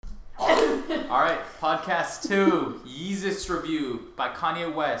All right, podcast 2, Yeezus Review by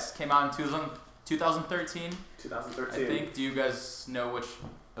Kanye West. Came out in 2013. 2013. I think. Do you guys know which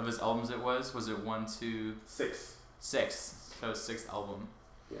of his albums it was? Was it 1, 2... 6. 6. So his 6th album.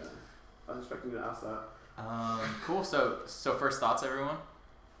 Yeah. I was expecting you to ask that. Cool. So first thoughts, everyone?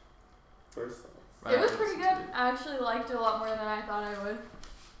 First thoughts. Right, It was pretty good. I actually liked it a lot more than I thought I would.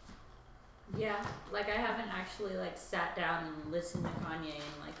 Yeah, like I haven't actually like sat down and listened to Kanye in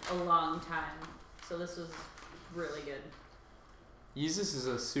like a long time, so this was really good. Yeezus is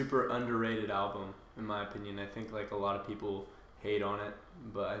a super underrated album, in my opinion. I think like a lot of people hate on it,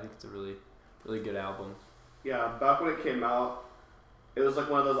 but I think it's a really, really good album. Yeah, back when it came out, it was like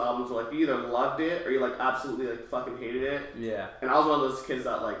one of those albums where like you either loved it or you like absolutely like fucking hated it. Yeah. And I was one of those kids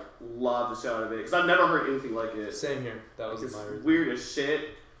that like loved the shit out of it because I've never heard anything like it. Same here. That was It's my reason. weird as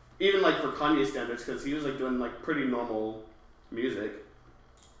shit. Even like for Kanye standards, because he was like doing like pretty normal music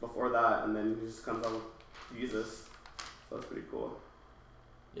before that, and then he just comes out with Jesus. So that's pretty cool.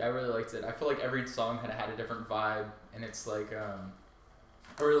 Yeah, I really liked it. I feel like every song had a different vibe, and it's like I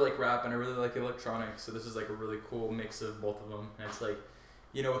really like rap and I really like electronic, so this is like a really cool mix of both of them. And it's like,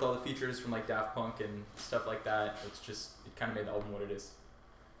 you know, with all the features from like Daft Punk and stuff like that, it's just, it kind of made the album what it is.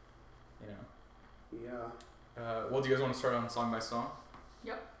 You know. Yeah. Well, do you guys want to start on song by song?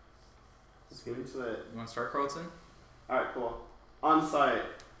 Let's get into it. You want to start, Carlton? Alright, cool. On Site.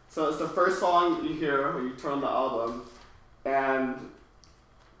 So it's the first song you hear when you turn on the album, and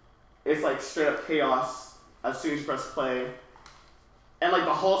it's like straight up chaos as soon as you press play. And like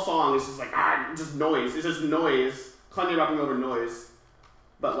the whole song is just like, just noise. It's just noise. Kanye rapping over noise.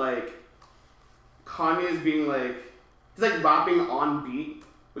 But like, Kanye is being like, he's like rapping on beat,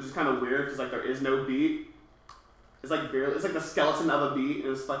 which is kind of weird because like there is no beat. It's like barely, it's like the skeleton of a beat,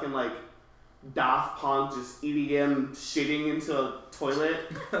 and it's fucking like Daft Punk just EDM shitting into a toilet.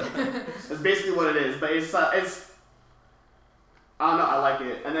 That's basically what it is. But it's I don't know, I like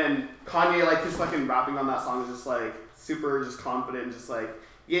it. And then Kanye, like his fucking rapping on that song is just like super just confident and just like,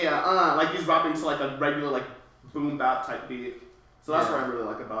 yeah, like he's rapping to like a regular like boom bap type beat. So that's what I really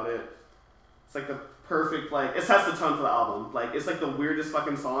like about it. It's like the perfect, like it sets the tone for the album. Like it's like the weirdest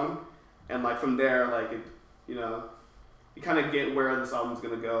fucking song, and like from there, like it, you know, you kind of get where this album's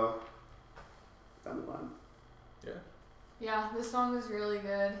gonna go down the line. Yeah, this song was really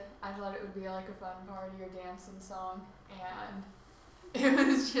good. I thought it would be like a fun party or dancing song, and it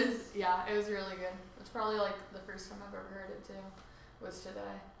was just, yeah, it was really good. It's probably like the first time I've ever heard it too, was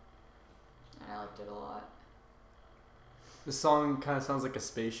today. And I liked it a lot. The song kind of sounds like a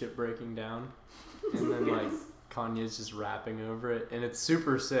spaceship breaking down, and then like Kanye's just rapping over it, and it's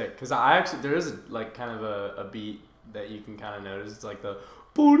super sick. Cause I actually, there is like kind of a beat that you can kind of notice. It's like the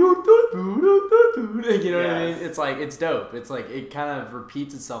you know what I mean? It's like, it's dope. It's like, it kind of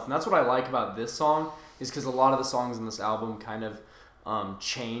repeats itself. And that's what I like about this song, is because a lot of the songs in this album kind of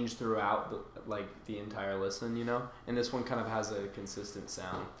change throughout the entire listen, you know? And this one kind of has a consistent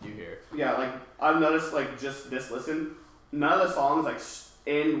sound you hear. Yeah, like I've noticed like just this listen, none of the songs like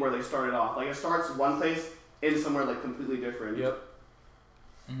end where they started off. Like it starts one place, ends somewhere like completely different. Yep.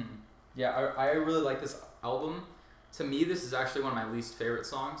 Mm-hmm. Yeah, I really like this album. To me, this is actually one of my least favorite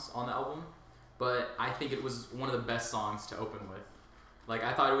songs on the album, but I think it was one of the best songs to open with. Like,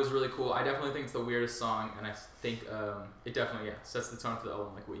 I thought it was really cool. I definitely think it's the weirdest song, and I think it definitely sets the tone for the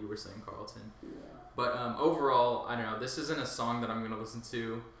album, like what you were saying, Carlton. Yeah. But overall, I don't know, this isn't a song that I'm going to listen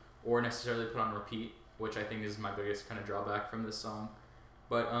to or necessarily put on repeat, which I think is my biggest kind of drawback from this song.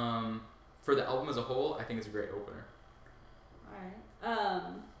 But for the album as a whole, I think it's a great opener. Alright.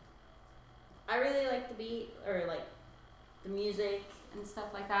 I really like the beat, or like the music and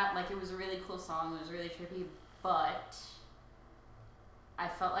stuff like that. Like, it was a really cool song. It was really trippy, but I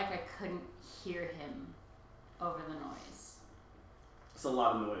felt like I couldn't hear him over the noise. It's a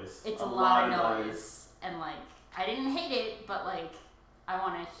lot of noise. It's a lot of noise. And like, I didn't hate it, but like, I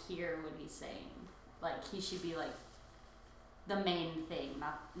want to hear what he's saying. Like, he should be like the main thing,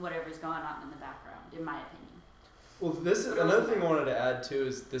 not whatever's going on in the background, in my opinion. Well, this is another thing I wanted to add too,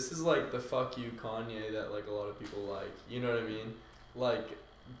 is this is like the fuck you Kanye that like a lot of people like. You know what I mean? Like,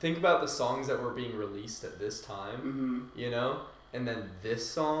 think about the songs that were being released at this time, Mm-hmm. you know? And then this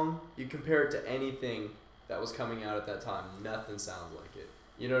song, you compare it to anything that was coming out at that time, nothing sounds like it.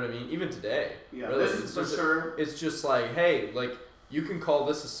 You know what I mean? Even today. Yeah, really, this is for sure. It's just like, hey, like, you can call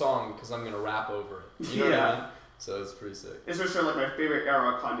this a song because I'm going to rap over it. You know what I mean? So it's pretty sick. It's for sure like my favorite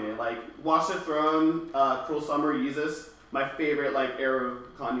era of Kanye. Like Watch the Throne, Cruel Summer, Yeezus, my favorite like era of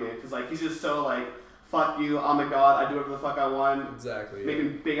Kanye, because like he's just so like, fuck you, I'm a god, I do whatever the fuck I want. Exactly.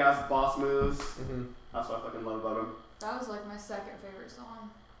 Making big ass boss moves. Mm-hmm. That's what I fucking love about him. That was like my second favorite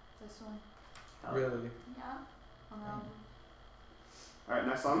song. This one. Really? Yeah. Alright,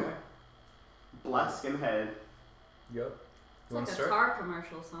 next song. Okay. Black Skinhead. Yep. You It's want like to a start? car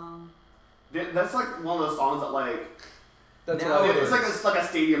commercial song. That's like one of those songs that like That's Now what I it's like a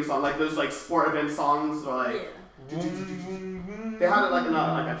stadium song, like those like sport event songs or like Yeah. they had it like in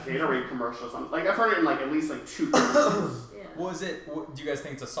a Gatorade commercial or something. Like I've heard it in like at least like 2 commercials. Yeah. Was it? Do you guys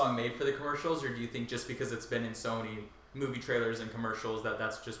think it's a song made for the commercials, or do you think just because it's been in so many movie trailers and commercials that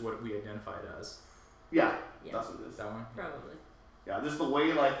that's just what we identify it as? Yeah, Yeah. that's what it is. That one. Probably. Yeah, just the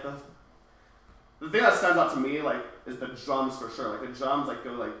way like the thing that stands out to me like is the drums for sure. Like the drums like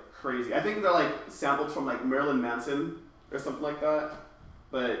go like crazy. I think they're like sampled from like Marilyn Manson or something like that.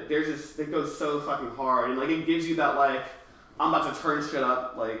 But they're just they go so fucking hard and like it gives you that like I'm about to turn shit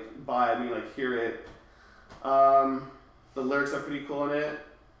up like vibe and you like hear it. The lyrics are pretty cool in it.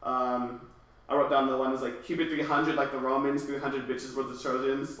 I wrote down the one that's like keep it 300 like the Romans, 300 bitches were the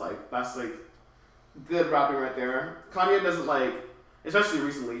Trojans. Like that's like good rapping right there. Kanye doesn't like, especially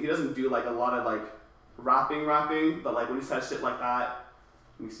recently, he doesn't do like a lot of like rapping, but like when he says shit like that,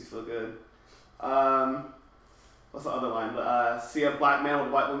 it makes you feel good. What's the other line? See a black man with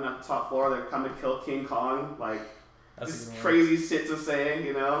a white woman at the top floor, they're coming to kill King Kong. Like, That's a just good one. crazy shit to say,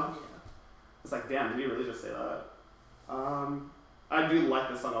 you know? Yeah. It's like, damn, did he really just say that? I do like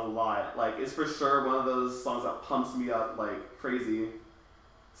this song a lot. Like, it's for sure one of those songs that pumps me up like crazy.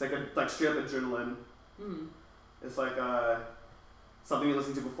 It's like straight up adrenaline. Mm. It's like something you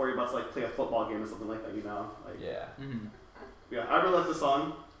listen to before you're about to like play a football game or something like that, you know? Like, Yeah. Mm-hmm. yeah, I really like the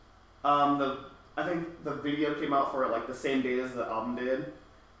song. I think the video came out for it like the same day as the album did,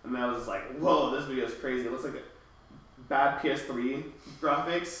 and I was just like, whoa, this video is crazy. It looks like bad PS3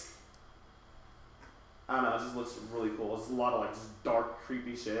 graphics. I don't know, it just looks really cool. It's a lot of like just dark,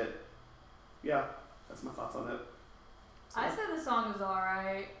 creepy shit. Yeah, that's my thoughts on it. I said the song was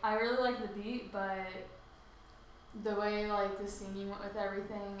alright. I really like the beat, but the way like the singing went with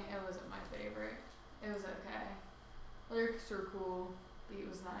everything, it wasn't my favorite. It was okay. Lyrics were cool, beat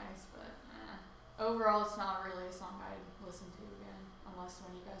was nice, but overall it's not really a song I'd listen to again, unless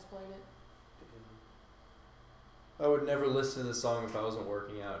when you guys played it. I would never listen to this song if I wasn't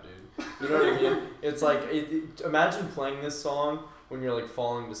working out, dude. You know what I mean? It's like, imagine playing this song when you're like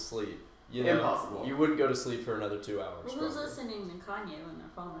falling to sleep. You know? Impossible. You wouldn't go to sleep for another 2 hours. Well, who's probably. listening to Kanye when they're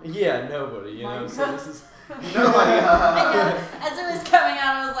falling? Yeah, nobody. You know. So this is. Nobody. I know. As it was coming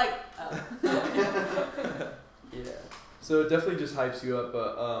out, I was like, oh. Yeah. So it definitely just hypes you up,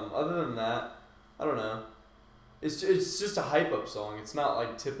 but other than that, I don't know. It's just a hype up song. It's not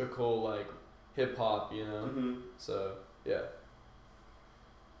like typical like hip hop, you know. Mm-hmm. So yeah.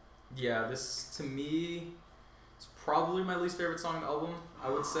 Yeah, this to me is probably my least favorite song on the album, I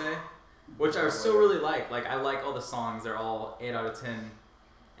would say. Which I still really like. Like I like all the songs. They're all 8 out of 10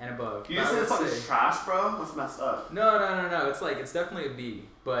 and above. You But just I said would this song say- is trash, bro? That's messed up. No. It's definitely a B.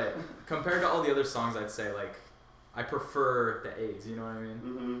 But compared to all the other songs, I'd say like I prefer the A's. You know what I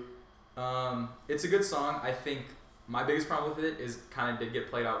mean? Mm-hmm. It's a good song. I think my biggest problem with it is kind of did get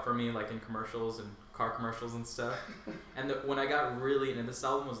played out for me like in commercials and car commercials and stuff. And when I got really into this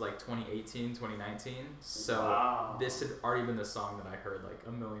album was like 2018, 2019. So Wow. this had already been the song that I heard like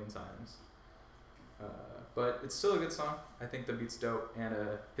a million times. But it's still a good song. I think the beat's dope, and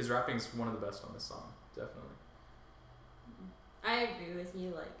his rapping's one of the best on this song, definitely. I agree with you.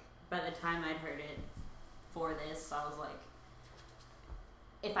 Like, by the time I'd heard it for this, I was like,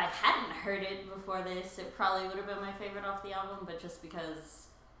 if I hadn't heard it before this, it probably would have been my favorite off the album, but just because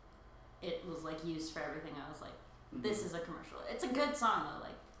it was like used for everything, I was like, this is a commercial. It's a good song though,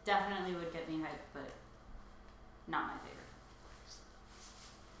 like definitely would get me hyped, but not my favorite.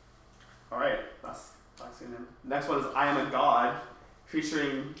 Alright, that's in him. Next one is I Am a God,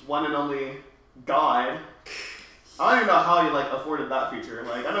 featuring one and only God. I don't even know how he like afforded that feature.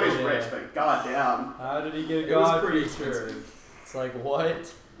 Like I know he's Yeah. rich, but goddamn. How did he get a It was God pretty feature? expensive. It's like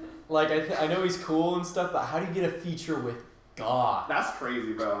what? Like I know he's cool and stuff, but how do you get a feature with God? That's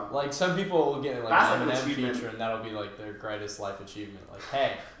crazy, bro. Like some people will get like That's an like an Eminem achievement. feature, and that'll be like their greatest life achievement. Like,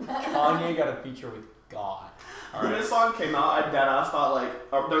 hey, Kanye got a feature with God. All When right. this song came out, I deadass thought like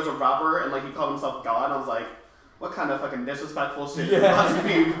there was a rapper and like he called himself God. And I was like, what kind of fucking disrespectful shit is Yeah. that to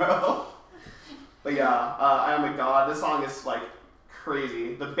me, bro? But yeah, I Am a God. This song is like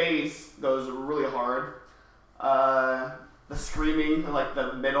crazy. The bass goes really hard. The screaming in like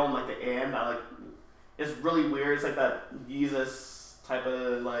the middle and like the end, it's really weird. It's like that Jesus type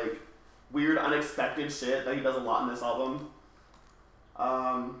of like weird, unexpected shit that he does a lot in this album.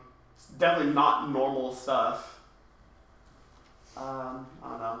 It's definitely not normal stuff. I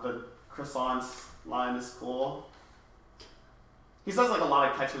don't know. The croissants line is cool. he says like a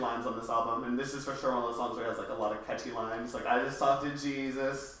lot of catchy lines on this album, and this is for sure one of those songs where he has like a lot of catchy lines. Like I just talked to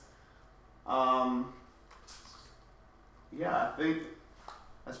Jesus. Yeah, I think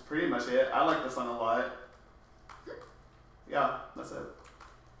that's pretty much it. I like this song a lot. Yeah, that's it.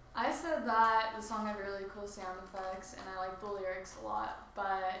 I said that the song had really cool sound effects and I like the lyrics a lot,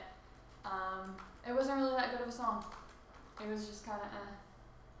 but it wasn't really that good of a song. It was just kind of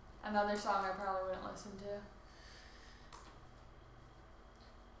another song I probably wouldn't listen to.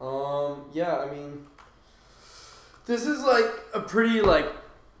 Yeah, I mean, this is like a pretty like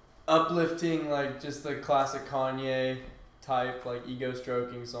uplifting, like just the classic Kanye type like ego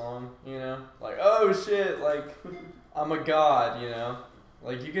stroking song, you know? Like, oh shit, like I'm a god, you know?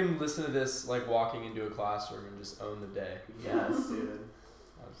 Like you can listen to this like walking into a classroom and just own the day. Yes, dude.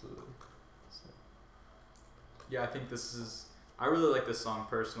 Absolutely. So. Yeah, I think I really like this song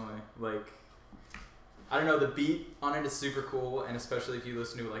personally. Like, I don't know, the beat on it is super cool, and especially if you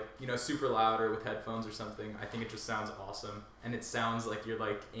listen to it like, you know, super loud or with headphones or something, I think it just sounds awesome. And it sounds like you're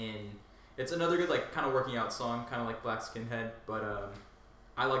like it's another good like kind of working out song, kind of like Black Skinhead, but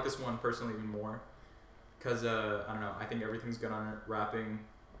I like this one personally even more. Because, I don't know, I think everything's good on it. Rapping,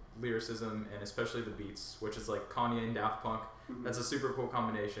 lyricism, and especially the beats, which is like Kanye and Daft Punk. Mm-hmm. That's a super cool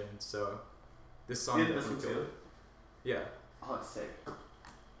combination. So, this song You did this definitely one killed too? it. Yeah. Oh, it's sick.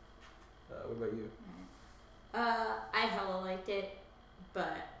 What about you? I hella liked it,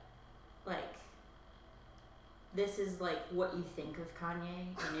 but like this is like what you think of Kanye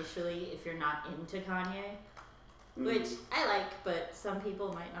initially if you're not into Kanye, which I like, but some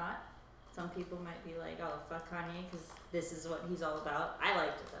people might not. Some people might be like, oh, fuck Kanye because this is what he's all about. I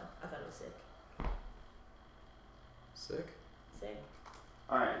liked it though. I thought it was sick. Sick. Sick.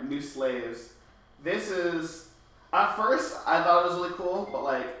 Alright, New Slaves. This is, at first I thought it was really cool, but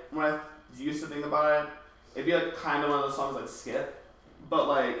like when I used to think about it, it'd be like kind of one of the songs I'd skip. But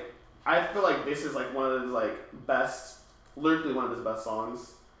like, I feel like this is like one of his like best, literally one of his best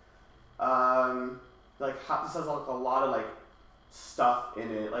songs. Like this has like a lot of like stuff in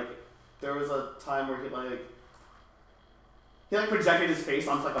it. Like there was a time where he projected his face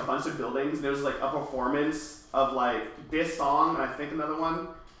onto like a bunch of buildings, and there was like a performance of like this song and I think another one,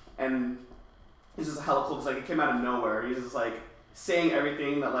 and it's just hella cool because like it came out of nowhere. He's just like saying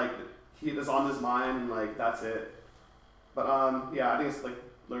everything that like is on his mind, and like that's it. But yeah, I think it's like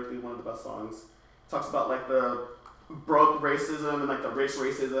literally one of the best songs. It talks about like the broke racism and like the rich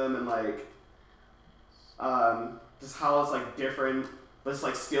racism and like just how it's like different, but it's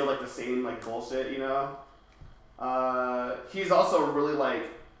like still like the same like bullshit, you know. He's also really like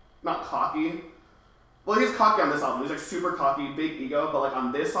not cocky. Well, he's cocky on this album. He's like super cocky, big ego. But like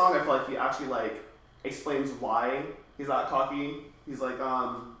on this song, I feel like he actually like explains why he's not cocky. He's like,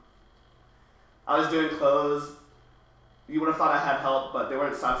 I was doing clothes. You would have thought I had help, but they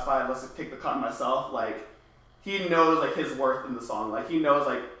weren't satisfied. Let's just pick the cotton myself. Like, he knows like his worth in the song. Like he knows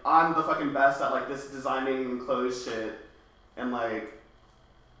like I'm the fucking best at like this designing and clothes shit, and like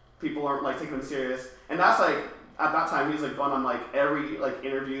people aren't like taking him serious. And that's like at that time he's like going on like every like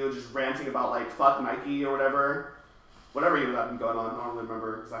interview just ranting about like fuck Nike or whatever he would have been going on. I don't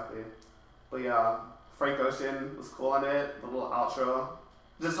remember exactly, but yeah, Frank Ocean was cool on it. The little outro,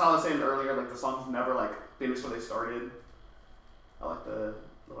 just how I was saying earlier, like the songs never like finish where they started. I like the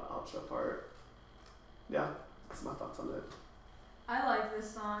little outro part. Yeah, that's my thoughts on it. I like this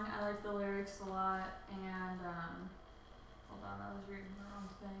song. I like the lyrics a lot, and hold on, I was reading the wrong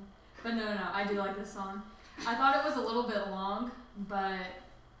thing. But no, I do like this song. I thought it was a little bit long, but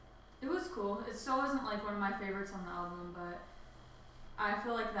it was cool. It still wasn't like one of my favorites on the album, but I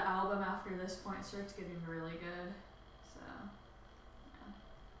feel like the album after this point starts getting really good. So,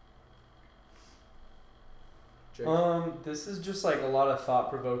 yeah. Jake? This is just like a lot of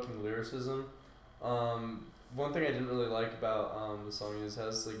thought-provoking lyricism. One thing I didn't really like about the song is it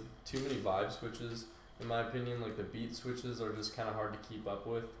has like too many vibe switches. In my opinion, like the beat switches are just kind of hard to keep up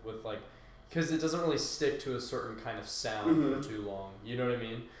with like, because it doesn't really stick to a certain kind of sound for too long. You know what I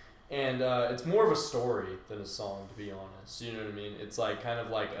mean? And it's more of a story than a song, to be honest. You know what I mean? It's like kind of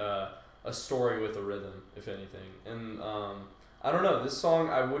like a story with a rhythm, if anything. And I don't know. This song,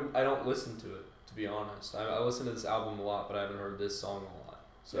 I don't listen to it, to be honest. I listen to this album a lot, but I haven't heard this song a lot.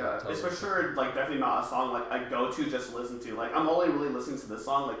 So yeah, it's for sure like definitely not a song like I go to just listen to. Like I'm only really listening to this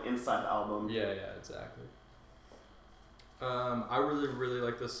song like inside the album. Yeah, exactly. I really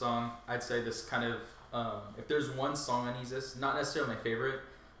like this song. I'd say this kind of if there's one song on Yeezus, not necessarily my favorite,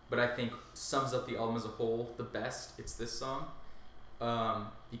 but I think sums up the album as a whole the best, it's this song.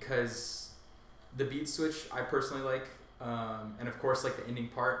 Because the beat switch I personally like, and of course like the ending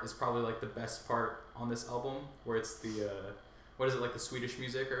part is probably like the best part on this album, where it's the what is it, like the Swedish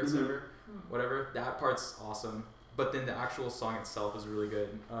music or Mhm. whatever. That part's awesome. But then the actual song itself is really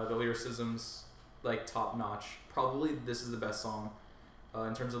good. The lyricism's like top notch. Probably this is the best song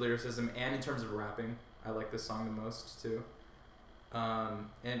in terms of lyricism and in terms of rapping. I like this song the most too.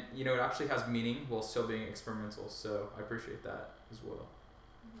 And you know, it actually has meaning while still being experimental. So I appreciate that as well.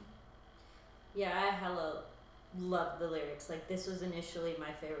 Yeah, I hella love the lyrics. Like, this was initially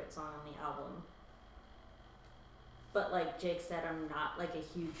my favorite song on the album. But like Jake said, I'm not like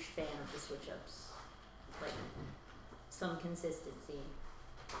a huge fan of the switch ups. Like, some consistency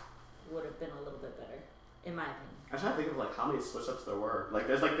would have been a little bit better, in my opinion. I'm trying to think of like how many switch ups there were. Like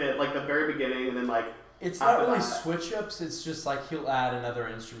there's like the very beginning and then like It's not after really that. switch ups. It's just like he'll add another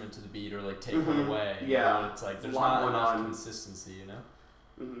instrument to the beat or like take one Mhm. away. you Yeah. know? It's like there's a lot not going enough on. consistency. You know.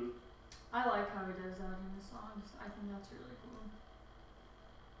 Mm-hmm. I like how he does that in his songs. I think that's really cool.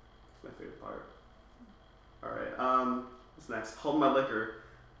 It's my favorite part. Alright, what's next? Hold My Liquor.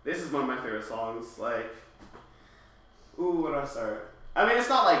 This is one of my favorite songs. Like, ooh, where do I start? I mean, it's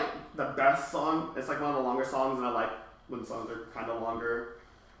not like the best song. It's like one of the longer songs, and I like when songs are kind of longer.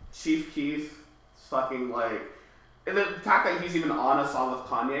 Chief Keef, fucking like, and the fact that he's even on a song with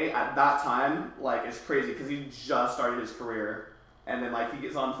Kanye at that time, like, is crazy because he just started his career, and then like he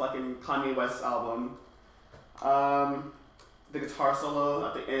gets on fucking Kanye West's album. The guitar solo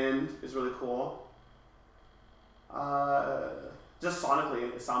at the end is really cool. Just sonically,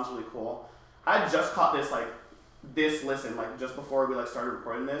 it sounds really cool. I just caught this listen, like just before we like started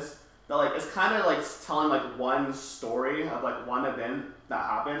recording this. That like it's kind of like telling like one story of like one event that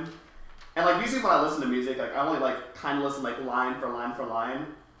happened. And like usually when I listen to music, like I only like kind of listen like line for line for line.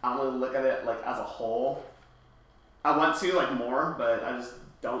 I don't really look at it like as a whole. I want to like more, but I just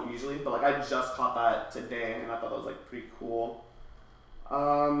don't usually. But like I just caught that today, and I thought that was like pretty cool.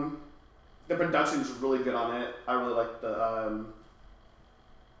 The production's really good on it. I really like the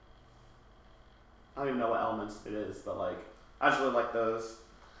I don't even know what elements it is, but like I just really like those.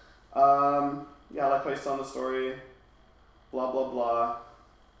 Yeah, I like how he's telling the story. Blah blah blah.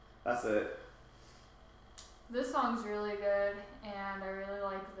 That's it. This song's really good, and I really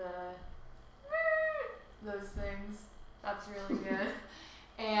like those things. That's really good.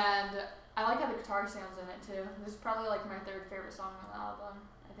 And I like how the guitar sounds in it too. This is probably like my third favorite song on the album.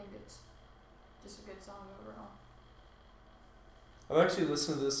 I think it's just a good song overall. I've actually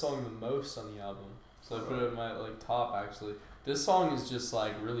listened to this song the most on the album, so I put it in my like top actually. This song is just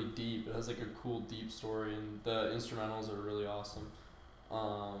like really deep. It has like a cool deep story, and the instrumentals are really awesome.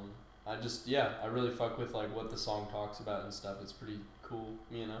 I really fuck with like what the song talks about and stuff. It's pretty cool,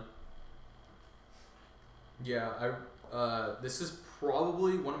 you know. Yeah, this is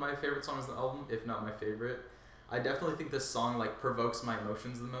probably one of my favorite songs on the album, if not my favorite. I definitely think this song like provokes my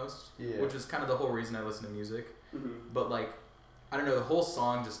emotions the most, which is kind of the whole reason I listen to music. Mm-hmm. But like, I don't know, the whole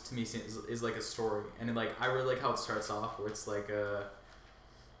song just to me is like a story, and it, like I really like how it starts off, where it's like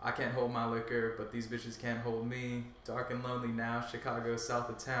I can't hold my liquor, but these bitches can't hold me. Dark and lonely now, Chicago, south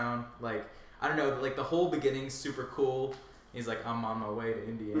of town. Like, I don't know, like the whole beginning's super cool. He's like, I'm on my way to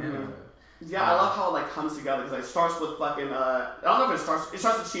Indiana. Mm-hmm. Yeah, I love how it like comes together because like, it starts with fucking I don't know if it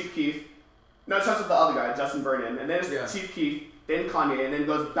starts with Chief Keef. No, it starts with the other guy, Justin Vernon, and then it's Chief Keef, then Kanye, and then it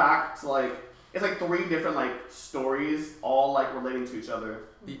goes back to like it's like three different like stories all like relating to each other.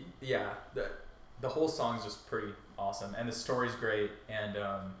 Yeah, the whole song's just pretty awesome, and the story's great, and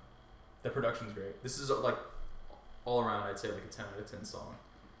the production's great. This is like all around, I'd say like a 10 out of 10 song,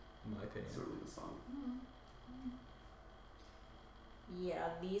 in my opinion. It's a really good song. Yeah,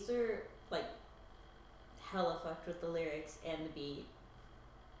 these are like hella fucked with the lyrics and the beat.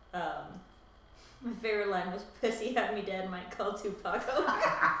 My favorite line was "Pussy had me dead, might call Tupac over."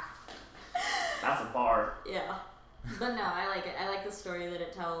 That's a bar. Yeah, but no, I like it. I like the story that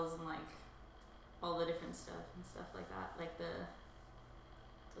it tells and like all the different stuff and stuff like that. Like the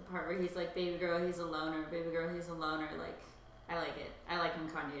part where he's like, "Baby girl, he's a loner. Baby girl, he's a loner." Like, I like it. I like when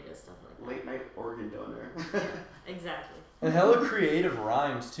Kanye does stuff like that. Late night organ donor. Exactly. And hella creative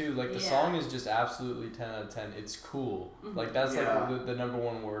rhymes too. Like the Yeah. song is just absolutely 10 out of 10. It's cool. Mhm. Like that's Yeah. like the number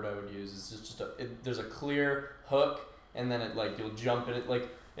one word I would use. It's just there's a clear hook, and then it like you'll jump in it like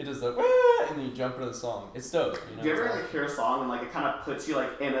it does the and then you jump into the song. It's dope. You know. Do you ever It's like hear a song and like it kind of puts you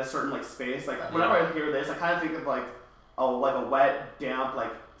like in a certain like space? Like whenever I hear this, I kind of think of like a wet, damp,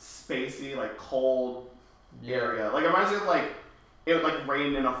 like spacey, like cold yeah. area. Like it reminds me of like it would like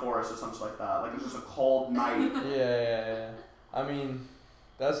rain in a forest or something like that. Like it's just a cold night. Yeah. I mean,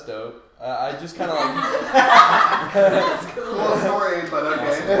 that's dope. I just kind of like. That's cool. Cool story, but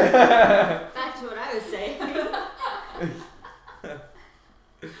okay. Back to what I was saying.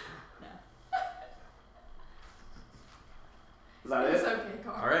 No.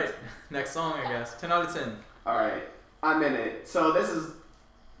 right, next song I guess. 10 out of 10. All right, I'm in it. So this is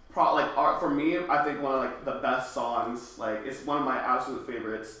like art for me. I think one of like the best songs. Like it's one of my absolute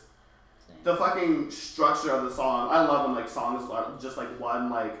favorites. The fucking structure of the song. I love when like songs are just like one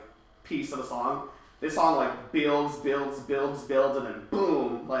like piece of the song. This song like builds, and then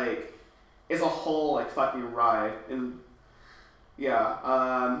boom, like it's a whole like fucking ride. And yeah,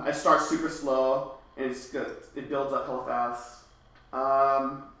 I start super slow and it's good. It builds up hella fast.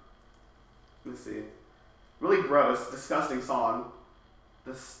 Let's see. Really gross, disgusting song.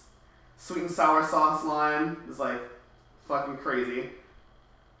 This sweet and sour sauce line is like fucking crazy.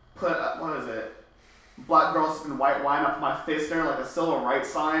 Put what is it? Black girl sipping white wine up my fist there like a civil rights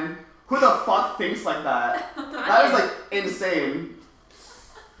sign. Who the fuck thinks like that? That is like insane.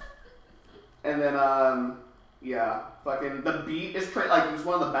 And then yeah, fucking the beat is like it's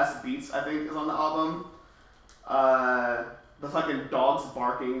one of the best beats I think is on the album. The fucking dogs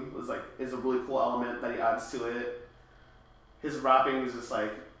barking is a really cool element that he adds to it. His rapping is just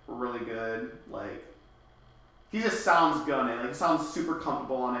like really good. Like he just sounds good on it. Like he sounds super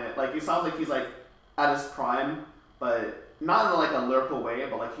comfortable on it. Like he sounds like he's like at his prime, but not in like a lyrical way.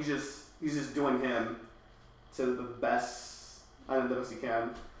 But like he's just doing him to the best he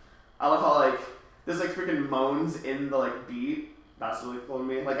can. I love how like this like freaking moans in the like beat. That's really cool to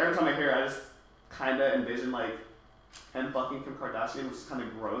me. Like every time I hear it, I just kind of envision like him fucking Kim Kardashian, which is kind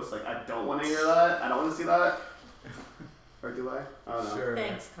of gross. Like I don't want to hear that. I don't want to see that. Or do I? I don't know. Sure.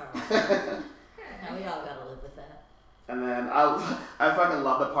 Thanks, Carl. Now we all gotta live with that. And then I fucking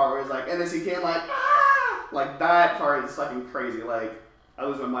love the part where he's like, and then she came like, ah! Like that part is fucking crazy. Like I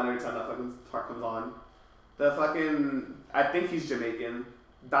lose my mind every time that fucking part comes on. The fucking, I think he's Jamaican.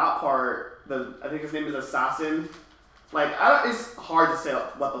 That part, I think his name is Assassin. Like it's hard to say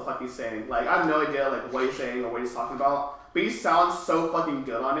what the fuck he's saying. Like I have no idea like what he's saying or what he's talking about. But he sounds so fucking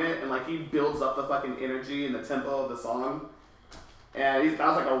good on it, and like he builds up the fucking energy and the tempo of the song. And that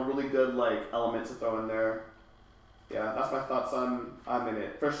was like a really good like element to throw in there. Yeah, that's my thoughts on I'm in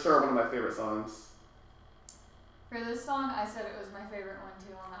it. For sure, one of my favorite songs. For this song, I said it was my favorite one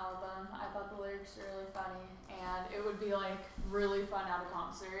too on the album. I thought the lyrics were really funny, and it would be like really fun at a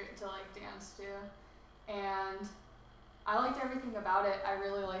concert to like dance to. And I liked everything about it. I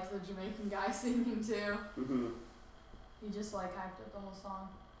really liked the Jamaican guy singing too. Mm-hmm. He just like hyped up the whole song.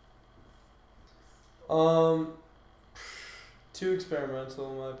 Too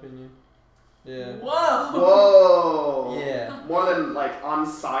experimental in my opinion. Yeah. Whoa. Whoa. Yeah. More than like on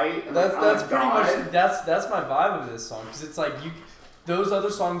site. And, That's like, pretty God. much that's my vibe of this song because it's like those other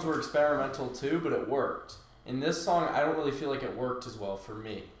songs were experimental too, but it worked. In this song, I don't really feel like it worked as well for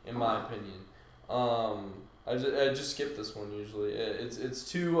me, in my opinion. I just skip this one usually. It's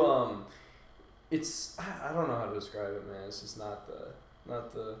too it's I don't know how to describe it, man. It's just not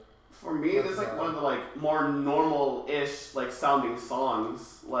the. For me, this is like one of the like more normal-ish like sounding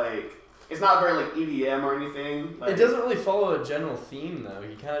songs. Like it's not very like EDM or anything. Like, It doesn't really follow a general theme though.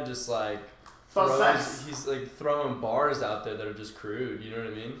 He kind of just like he's like throwing bars out there that are just crude. You know what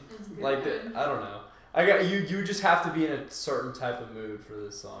I mean? It's good. Like I don't know. I got you. You just have to be in a certain type of mood for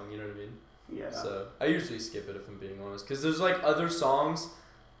this song. You know what I mean? Yeah. So I usually skip it if I'm being honest, because there's like other songs,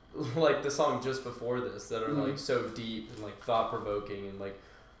 like the song just before this, that are like so deep and like thought provoking and like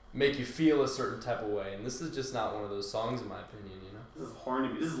make you feel a certain type of way. And this is just not one of those songs in my opinion. You know? This is horny.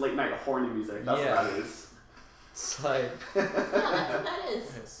 This is late night horny music. That's Yeah. what that is. It's like Yeah, that's what that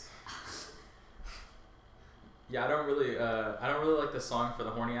is. Yes. Yeah, I don't really like the song for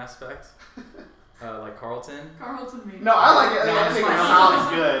the horny aspect. Like Carlton. Carlton made No, I like it. No, I I'm think it just sounds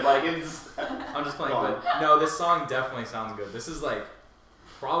good. Like it's. I'm just playing, Go on. but no, this song definitely sounds good. This is like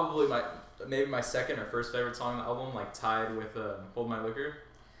probably maybe my second or first favorite song on the album, like tied with Hold My Liquor.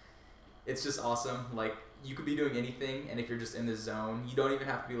 It's just awesome. Like you could be doing anything, and if you're just in the zone, you don't even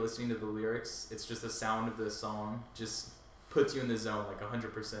have to be listening to the lyrics. It's just the sound of the song just puts you in the zone like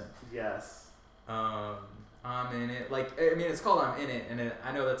 100%. Yes. I'm in it. Like, I mean, it's called I'm in it, and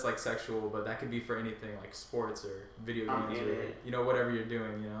I know that's like sexual, but that could be for anything like sports or video I'm games in or it. you know, whatever you're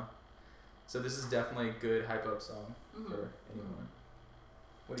doing, you know. So this is definitely a good hype up song Mhm. for anyone.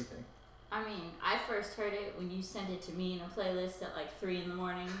 What do you think? I mean, I first heard it when you sent it to me in a playlist at like 3 in the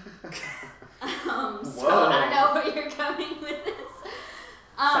morning. So Whoa. I don't know where you're coming with this.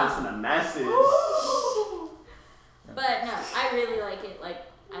 Sending a message. But no, I really like it. Like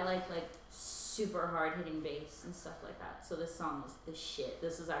I like super hard hitting bass and stuff like that. So this song was the shit.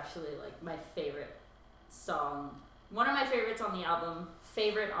 This is actually like my favorite song. One of my favorites on the album.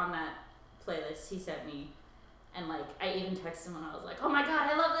 Favorite on that playlist he sent me. And like I even texted him when I was like, "Oh my god,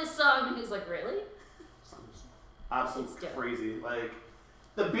 I love this song." And he was like, "Really?" Absolutely It's dope. crazy. Like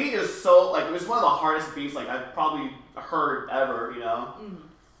the beat is so like it was one of the hardest beats like I've probably heard ever. You know,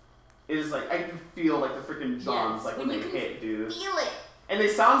 it is like I can feel like the freaking drums like when they hit, dude. Feel it. And they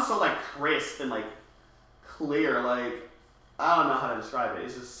sound so like crisp and like clear. Like I don't know how to describe it.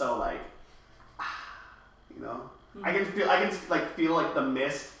 It's just so like, you know. I can feel like the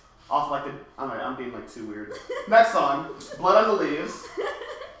mist off like the. I'm being like too weird. Next song, Blood on the Leaves.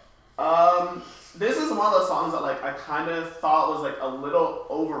 This is one of the songs that like I kind of thought was like a little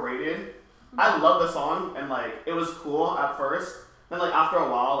overrated. I love the song and like it was cool at first. Then like after a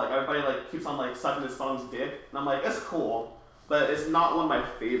while, like everybody like keeps on like sucking this song's dick, and I'm like, it's cool, but it's not one of my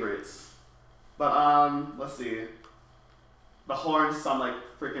favorites. But let's see. The horns sound like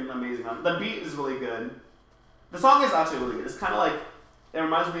freaking amazing. The beat is really good. The song is actually really good. It's kind of like it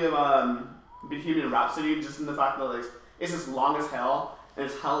reminds me of Bohemian Rhapsody, just in the fact that like it's just long as hell. And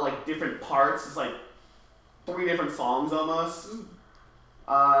it's hella like different parts. It's like 3 different songs almost.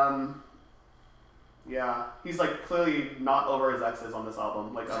 Yeah, he's like clearly not over his exes on this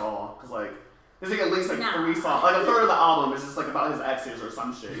album, like at all. Cause like there's like at least like 3 songs, like a third of the album is just like about his exes or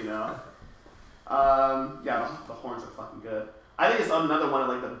some shit, you know. Yeah, the horns are fucking good. I think it's another one of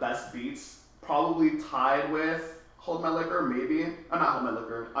like the best beats, probably tied with Hold My Liquor, maybe. I'm not Hold My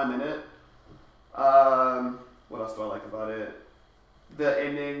Liquor. I'm in it. What else do I like about it? The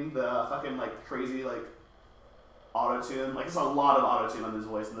ending, the fucking like crazy like auto-tune. Like there's a lot of auto-tune on his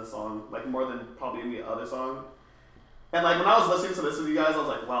voice in this song, like more than probably any other song. And like when I was listening to this with you guys, I was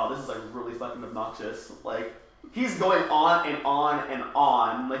like, wow, this is like really fucking obnoxious. Like he's going on and on and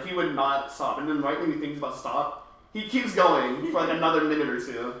on. Like he would not stop. And then right when he thinks about stop, he keeps going for like another minute or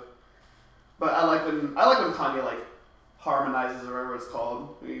two. But I like when Kanye like harmonizes or whatever it's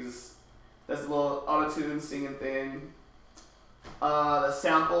called. He's this little auto-tune singing thing. The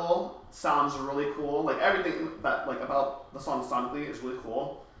sample sounds really cool. Like everything that like about the song sonically is really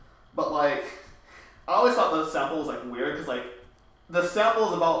cool. But like, I always thought the sample was like weird because like the sample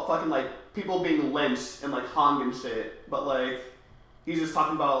is about fucking like people being lynched and like hung and shit. But like he's just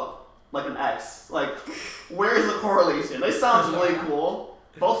talking about like an ex. Like where is the correlation? They sound really cool.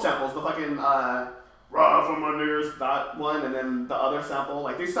 Both samples, the fucking raw from my ears, that one, and then the other sample,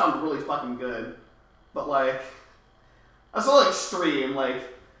 like they sound really fucking good. But like. That's a little extreme, like,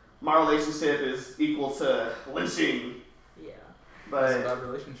 my relationship is equal to lynching. Yeah. But, It's a bad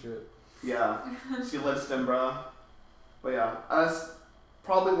relationship. yeah, she lynched him, bro. But yeah, that's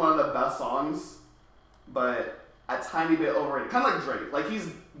probably one of the best songs, but a tiny bit overrated. Kind of like Drake. Like, he's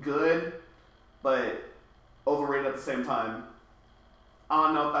good, but overrated at the same time. I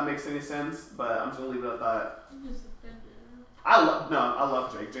don't know if that makes any sense, but I'm just gonna leave it at that. I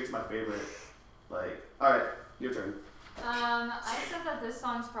love Drake. Drake's my favorite. Like, alright, your turn. I said that this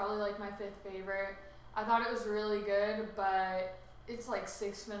song's probably like my 5th favorite. I thought it was really good, but it's like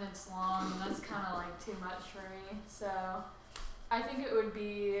 6 minutes long, and that's kind of like too much for me. So I think it would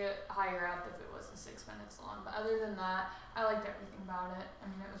be higher up if it wasn't 6 minutes long. But other than that, I liked everything about it. I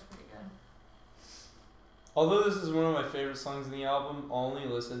mean, it was pretty good. Although this is one of my favorite songs in the album, I'll only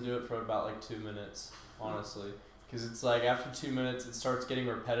listen to it for about like 2 minutes, honestly. Because it's like after 2 minutes, it starts getting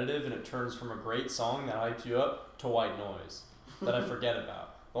repetitive and it turns from a great song that hyped you up to white noise that I forget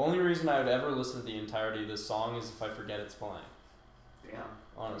about. The only reason I would ever listen to the entirety of this song is if I forget it's playing. Damn.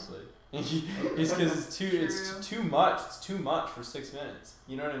 Honestly. It's because it's too much. It's too much for 6 minutes.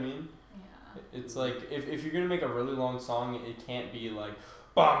 You know what I mean? Yeah. It's like, if you're going to make a really long song, it can't be like,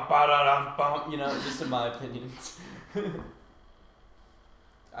 bum, ba-da-dum, bum, you know, just in my opinion.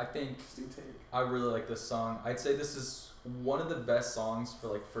 I think I really like this song. I'd say this is one of the best songs for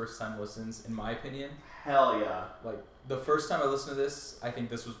like first time listens in my opinion. Hell yeah. Like the first time I listened to this, I think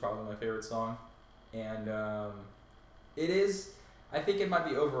this was probably my favorite song. And it is, I think it might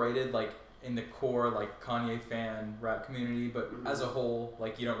be overrated like in the core like Kanye fan rap community, but as a whole,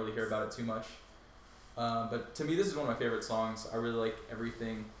 like you don't really hear about it too much. But to me this is one of my favorite songs. I really like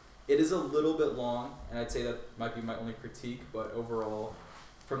everything. It is a little bit long, and I'd say that might be my only critique, but overall,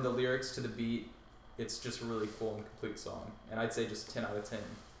 from the lyrics to the beat, it's just a really full and complete song. And I'd say just 10 out of 10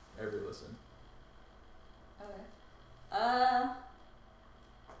 every listen. Okay.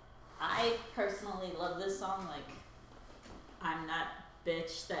 I personally love this song. Like, I'm not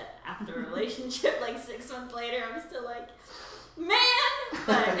bitch that after a relationship, like 6 months later, I'm still like,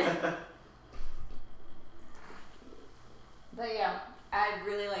 man! But yeah, I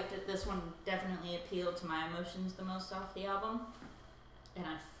really liked it. This one definitely appealed to my emotions the most off the album. And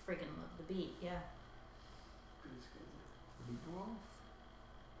I freaking love the beat, yeah.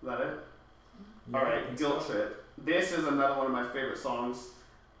 Is that it? Yeah, I Alright, think Guilt so. Trip. This is another one of my favorite songs.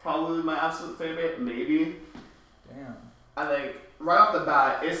 Probably my absolute favorite, maybe. Damn. I think right off the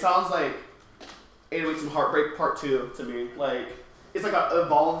bat, it sounds like 808s and Heartbreak Part 2 to me. Like, it's like an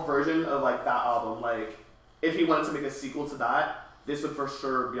evolved version of like that album. Like, if he wanted to make a sequel to that, this would for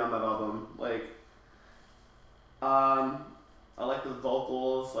sure be on that album. Like, I like the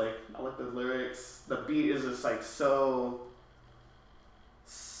vocals, like, I like the lyrics. The beat is just like so.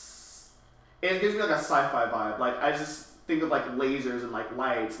 It gives me like a sci-fi vibe. Like, I just think of like lasers and like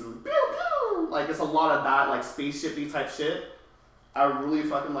lights and pew pew. Like, it's a lot of that, like, spaceshipy type shit. I really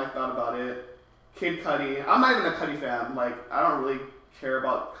fucking like that about it. Kid Cudi. I'm not even a Cudi fan. Like, I don't really care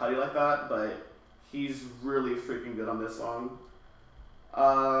about Cudi like that, but he's really freaking good on this song.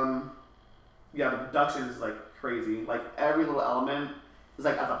 Yeah, the production is like crazy. Like, every little element is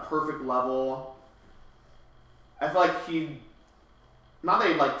like at the perfect level. I feel like not that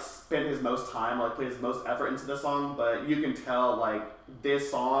he like spent his most time, like put his most effort into this song, but you can tell like this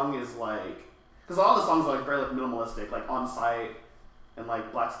song is like, because all the songs are like very like minimalistic, like On Sight and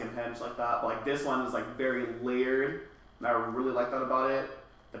like Black Skin Head and shit like that. But like this one is like very layered, and I really like that about it.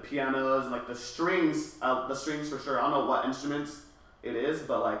 The pianos and like the strings for sure. I don't know what instruments it is,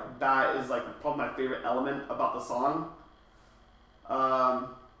 but like that is like probably my favorite element about the song.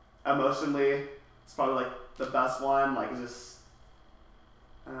 Emotionally, it's probably like the best one. Like, it's just,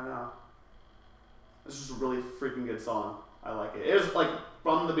 I don't know. It's just a really freaking good song. I like it. It was like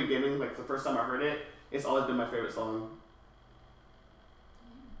from the beginning, like the first time I heard it, it's always been my favorite song.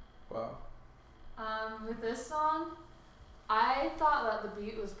 Wow. With this song, I thought that the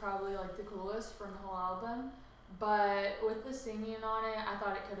beat was probably like the coolest from the whole album, but with the singing on it, I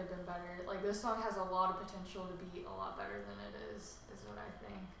thought it could have been better. Like, this song has a lot of potential to be a lot better than it is what I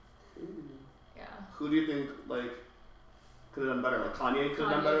think. Ooh. Yeah. Who do you think like could have done better? Like Kanye could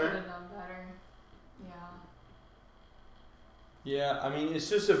have done Kanye better? could have done better. Yeah. Yeah, I mean, it's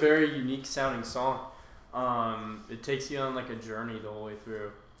just a very unique sounding song. It takes you on like a journey the whole way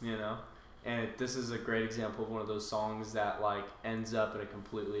through, you know? And this is a great example of one of those songs that like ends up in a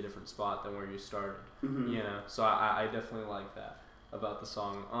completely different spot than where you started, Mm-hmm. you know? So I definitely like that about the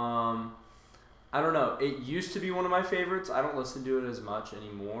song. I don't know. It used to be one of my favorites. I don't listen to it as much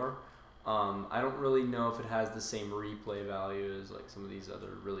anymore. I don't really know if it has the same replay value as like some of these other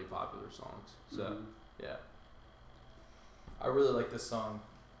really popular songs. So, yeah. I really like this song.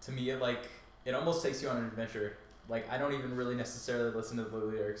 To me, it almost takes you on an adventure. Like, I don't even really necessarily listen to the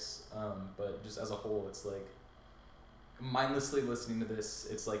lyrics, but just as a whole, it's like mindlessly listening to this,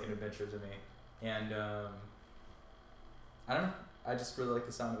 it's like an adventure to me. And I don't know. I just really like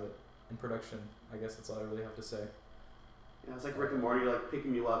the sound of it in production. I guess that's all I really have to say. Yeah, it's like Rick and Morty, like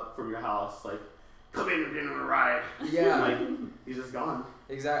picking you up from your house, like, come in, we're getting on a ride. Yeah. Like, he's just gone.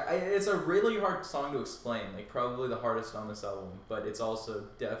 Exactly. It's a really hard song to explain. Like, probably the hardest on this album, but it's also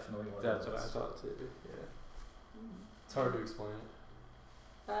definitely one That's of the what I best. thought too. Yeah. It's hard to explain it.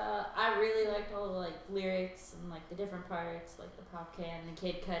 I really liked all the like lyrics and like the different parts, like the pop can, the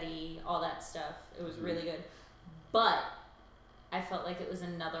Kid Cudi, all that stuff. It was really good, but I felt like it was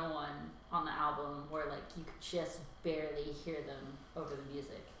another one on the album where like you could just barely hear them over the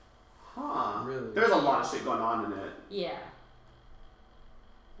music. Huh. Really? There's a lot of shit going on in it. Yeah.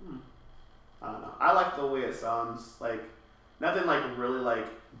 I don't know. I like the way it sounds. Like, nothing like really like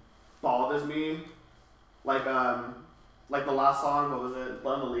bothers me. Like the last song, what was it?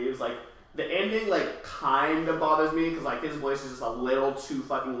 Blood on the Leaves. Like, the ending like kind of bothers me because like his voice is just a little too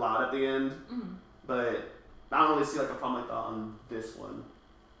fucking loud at the end. Mm-hmm. But I don't really see like a problem like that on this one.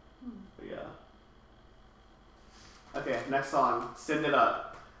 But yeah. Okay, next song, Send It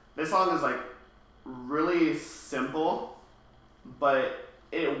Up. This song is like really simple, but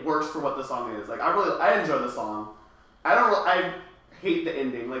it works for what the song is. Like, I enjoy the song. I hate the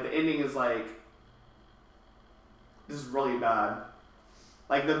ending. Like, the ending is like, this is really bad.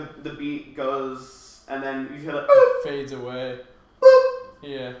 Like, the beat goes and then you hear like boop, Fades away. boop.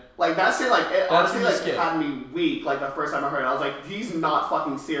 Yeah. Like, that shit, like, it That's honestly, when you like, skip. had me weak, like, the first time I heard it. I was like, he's not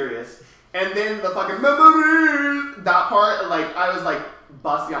fucking serious. And then the fucking memories, that part, like, I was, like,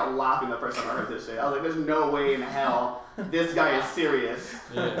 busting out laughing the first time I heard this shit. I was like, there's no way in hell this guy is serious.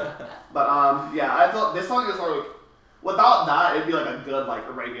 Yeah. But, yeah, I thought this song is, like, without that, it'd be, like, a good,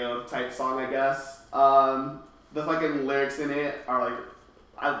 like, radio type song, I guess. The fucking lyrics in it are,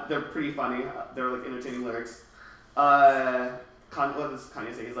 like, they're pretty funny. They're, like, entertaining lyrics. What does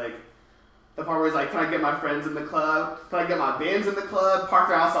Kanye say? He's like, the part where he's like, can I get my friends in the club? Can I get my bands in the club? Park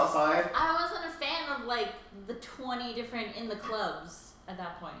their house outside? I wasn't a fan of like the 20 different in the clubs at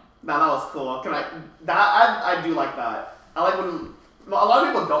that point. Nah, that was cool. I do like that. I like when, a lot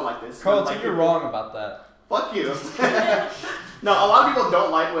of people don't like this. Carlton, Like, you're wrong about that. Fuck you. No, a lot of people don't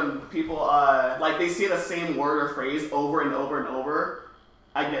like when people like they say the same word or phrase over and over and over.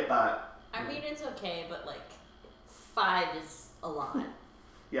 I get that. I mean, it's okay, but like 5 is a lot.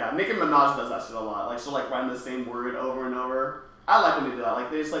 Yeah, Nicki Minaj does that shit a lot. Like she'll like rhyme the same word over and over. I like when they do that.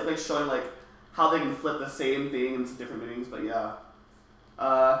 Like they just like showing like how they can flip the same thing into different meanings. But yeah,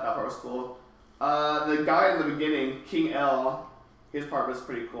 that part was cool. The guy in the beginning, King L, his part was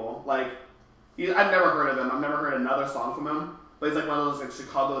pretty cool. Like I've never heard of him. I've never heard another song from him. But he's like one of those like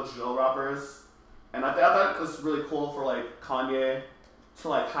Chicago drill rappers, and I thought it was really cool for like Kanye to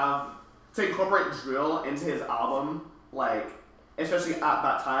like to incorporate drill into his album, like especially at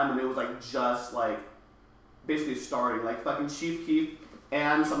that time when it was like just like basically starting. Like fucking Chief Keef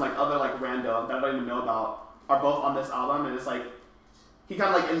and some like other like rando that I don't even know about are both on this album, and it's like he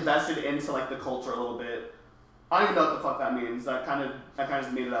kind of like invested into like the culture a little bit. I don't even know what the fuck that means. I kind of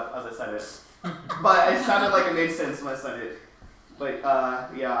just made it up as I said it, but it sounded like it made sense when I said it. But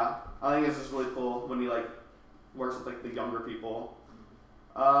yeah, I think it's just really cool when he like works with like the younger people.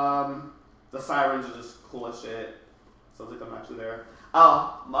 The sirens are just cool as shit. Sounds like I'm actually there.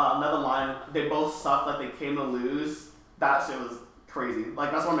 Oh, another line. They both suck like they came to lose. That shit was crazy.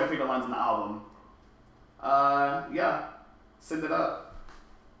 Like that's one of my favorite lines in the album. Yeah, send it up.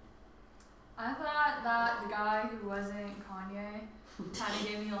 I thought that the guy who wasn't Kanye kind of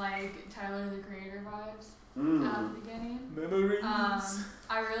gave me like Tyler the Creator vibes at the beginning. Memories.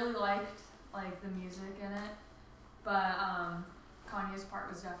 I really liked like the music in it, but Kanye's part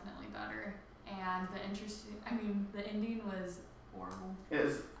was definitely better, and the ending was horrible.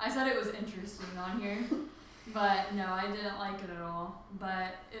 I said it was interesting on here, but no, I didn't like it at all.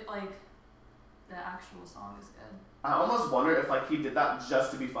 But it like the actual song is good. I almost wonder if like he did that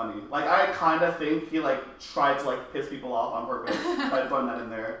just to be funny. Like I kind of think he like tried to like piss people off on purpose by throwing that in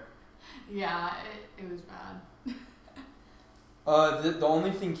there. Yeah, it was bad. The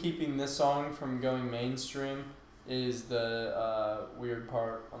only thing keeping this song from going mainstream is the weird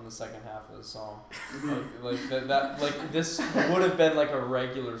part on the second half of the song. like this would have been like a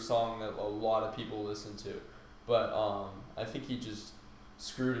regular song that a lot of people listen to, but I think he just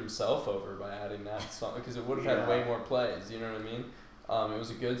screwed himself over by adding that song because it would have had way more plays. You know what I mean? It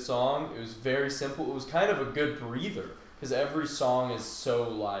was a good song. It was very simple. It was kind of a good breather because every song is so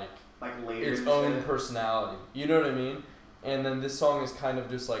like layered its own personality. You know what I mean? And then this song is kind of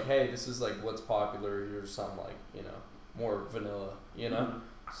just like, hey, this is like what's popular. Here's some like more vanilla.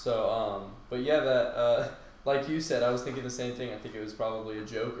 So but yeah, that like you said, I was thinking the same thing. I think it was probably a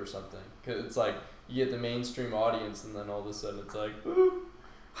joke or something because it's like you get the mainstream audience and then all of a sudden it's like boop.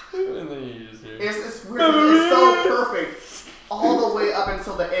 And then you just hear it's weird. It's so perfect all the way up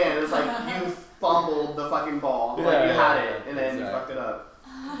until the end. It's like you fumbled the fucking ball. You had it and then you fucked it up.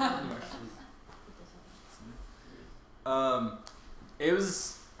 It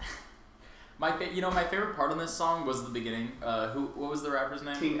was my favorite part on this song was the beginning. What was the rapper's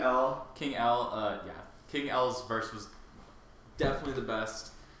name? King L. King L's verse was definitely the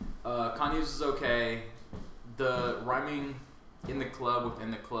best. Kanye's was okay. The rhyming in the club within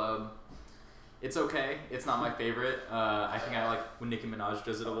the club, it's okay. It's not my favorite. I think I like when Nicki Minaj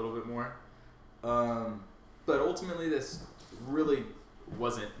does it a little bit more. But ultimately, this really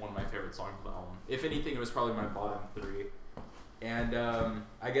wasn't one of my favorite songs of the album. If anything, it was probably my bottom 3. And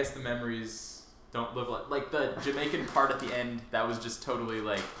I guess the memories don't live like the Jamaican part at the end. That was just totally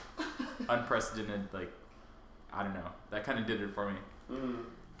like unprecedented. Like I don't know. That kind of did it for me.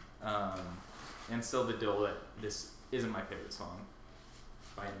 And still the deal that this isn't my favorite song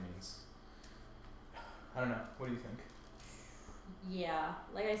by any means. I don't know. What do you think? Yeah,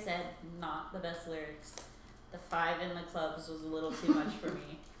 like I said, not the best lyrics. The 5 in the clubs was a little too much for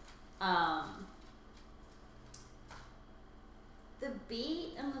me. The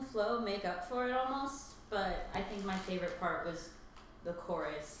beat and the flow make up for it almost, but I think my favorite part was the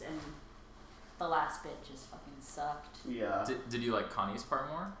chorus, and the last bit just fucking sucked. Yeah. Did you like Kanye's part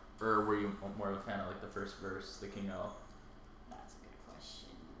more? Or were you more of a fan of like the first verse, the King L? That's a good question.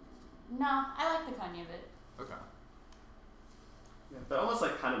 No, I like the Kanye bit. Okay. Yeah, they're almost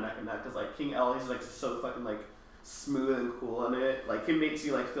like kind of neck and neck because like King L, he's like so fucking like smooth and cool in it. Like he makes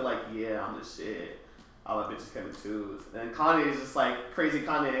you like feel like I'm the shit. All that bitches coming too. And Kanye is just like crazy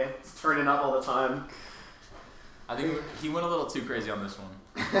Kanye, it's turning up all the time. I think he went a little too crazy on this one.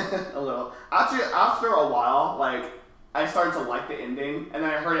 A little. Actually, after a while, like I started to like the ending, and then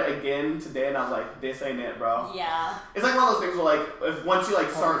I heard it again today, and I was like, "This ain't it, bro." Yeah. It's like one of those things where, like, if once you like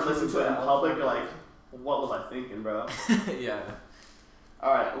start listening to it in public, you're like, "What was I thinking, bro?" Yeah.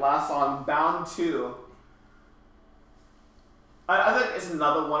 All right, last song, "Bound 2." I think it's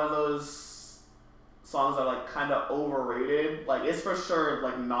another one of those songs that are like kind of overrated. Like it's for sure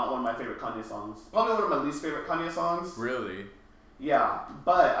like not one of my favorite Kanye songs. Probably one of my least favorite Kanye songs. Really? Yeah,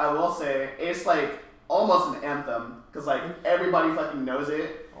 but I will say it's like almost an anthem because like everybody fucking knows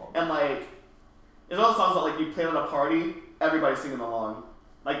it, and like it's one of those songs that like you play at a party, everybody's singing along.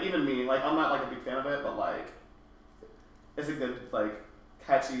 Like even me, like I'm not like a big fan of it, but like it's a good like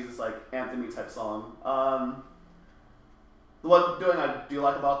catchy, just like anthem-y type song. What doing I do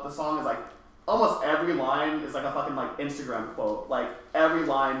like about the song is like almost every line is like a fucking like Instagram quote. Like every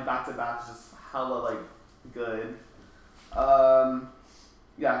line back to back is just hella like good.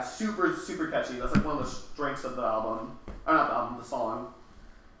 Yeah, super catchy. That's like one of the strengths of the album. Or not the album, the song.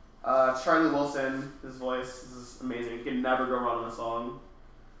 Charlie Wilson, his voice is amazing. You can never go wrong in a song.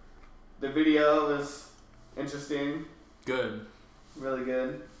 The video is interesting. Good. Really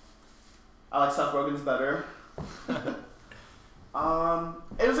good. I like Seth Rogen's better.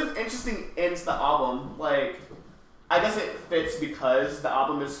 It was an interesting end to the album. Like, I guess it fits because the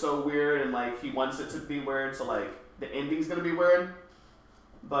album is so weird and like he wants it to be weird, so like the ending's gonna be weird.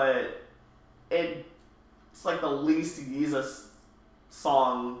 But it's like the least Yeezus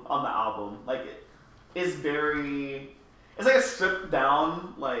song on the album. Like it is very, it's like a stripped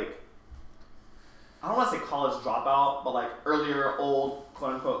down like, I don't want to say college dropout, but like earlier old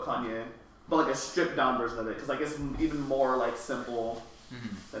quote unquote Kanye, but like a stripped down version of it because like it's even more like simple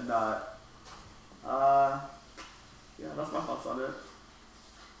than that. Yeah, that's my thoughts on it.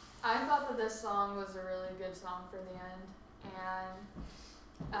 I thought that this song was a really good song for the end,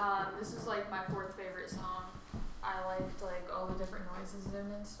 and this is like my fourth favorite song. I liked like all the different noises in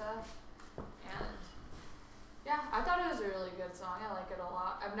it and stuff, and yeah, I thought it was a really good song. I like it a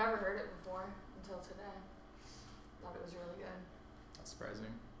lot. I've never heard it before until today. Thought it was really good. That's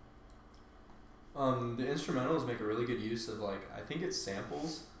surprising. The instrumentals make a really good use of like I think it's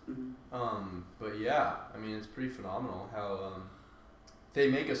samples. Mm-hmm. But yeah, I mean it's pretty phenomenal how they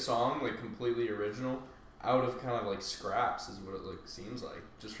make a song like completely original out of kind of like scraps is what it like seems like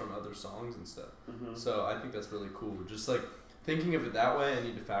just from other songs and stuff. Mm-hmm. So I think that's really cool. Just like thinking of it that way, I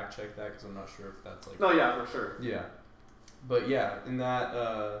need to fact check that because I'm not sure if that's like. No, yeah, for sure. Yeah, but yeah, in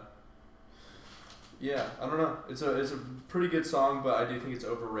that. Yeah, I don't know. It's a pretty good song, but I do think it's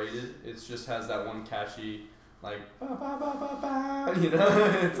overrated. It just has that one catchy, like ba ba ba ba ba. You know,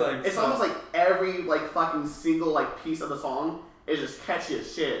 it's like It's almost like every like fucking single like piece of the song is just catchy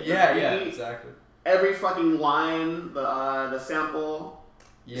as shit. Yeah, The yeah, beat, exactly. Every fucking line, the sample.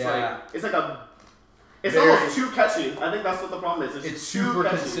 Yeah, It's like a. It's Very- almost too too catchy. I think that's what the problem is. it's too super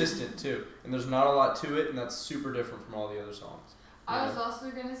catchy. consistent too, and there's not a lot to it, and that's super different from all the other songs. I was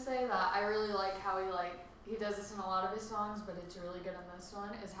also gonna say that I really like how he does this in a lot of his songs, but it's really good in this one,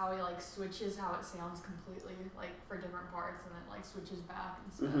 is how he like switches how it sounds completely, like for different parts, and then like switches back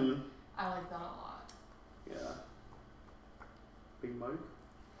and stuff. Mm-hmm. I like that a lot. Yeah. Big Mike.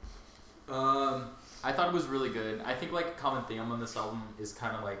 I thought it was really good. I think like a common theme on this album is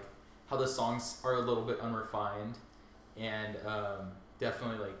kind of like how the songs are a little bit unrefined, and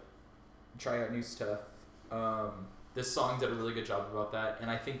definitely like try out new stuff. This song did a really good job about that, and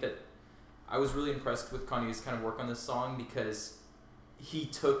I think that I was really impressed with Kanye's kind of work on this song because he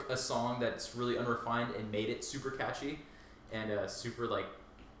took a song that's really unrefined and made it super catchy and super like,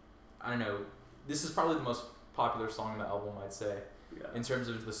 I don't know, this is probably the most popular song on the album, I'd say, Yeah. in terms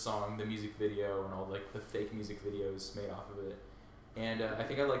of the song, the music video, and all like the fake music videos made off of it. And I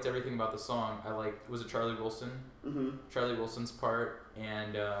think I liked everything about the song. I liked, was it Charlie Wilson? Mm-hmm. Charlie Wilson's part,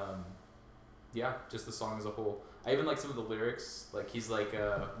 and yeah, just the song as a whole. I even like some of the lyrics. Like he's like,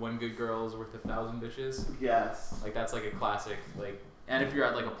 "One good girl is worth 1,000 bitches." Yes. Like that's like a classic. Like, and if you're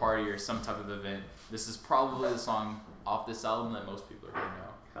at like a party or some type of event, this is probably the song off this album that most people are gonna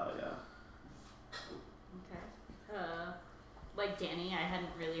know. Hell yeah. Okay. Like Danny, I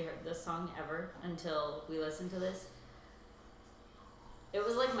hadn't really heard this song ever until we listened to this. It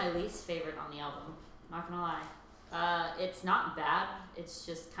was like my least favorite on the album. Not gonna lie. It's not bad. It's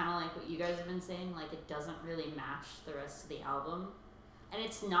just kind of like what you guys have been saying. Like it doesn't really match the rest of the album, and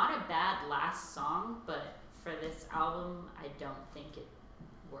it's not a bad last song. But for this album, I don't think it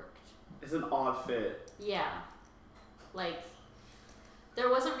worked. It's an odd fit. Yeah, like there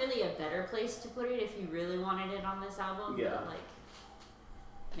wasn't really a better place to put it if you really wanted it on this album. Yeah. But like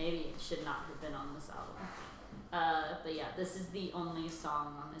maybe it should not have been on this album. But yeah, this is the only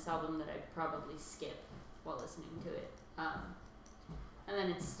song on this album that I'd probably skip while listening to it. And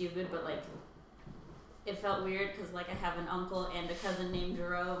then it's stupid, but like it felt weird because like I have an uncle and a cousin named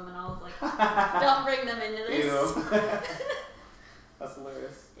Jerome, and I was like, don't bring them into this. Ew. That's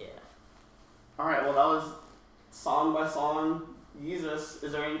hilarious. Yeah. Alright, well that was song by song Yeezus.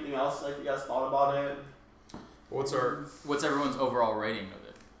 Is there anything else like you guys thought about it? What's everyone's overall rating of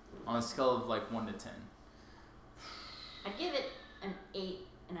it on a scale of like 1 to 10? I'd give it an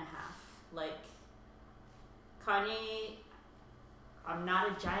 8.5. Like, Kanye, I'm not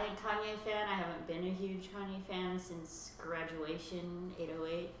a giant Kanye fan. I haven't been a huge Kanye fan since Graduation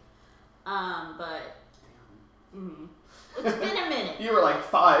 808. But it's been a minute. You were like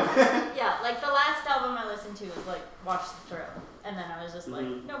 5. Yeah, like the last album I listened to was like Watch the Throne, and then I was just like,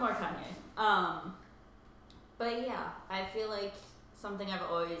 no more Kanye. But yeah, I feel like something I've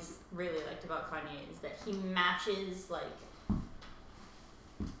always really liked about Kanye is that he matches like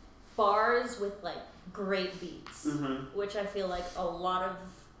bars with like great beats, which I feel like a lot of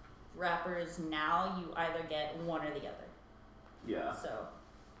rappers now you either get one or the other. Yeah. So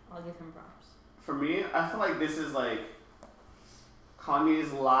I'll give him props. For me, I feel like this is like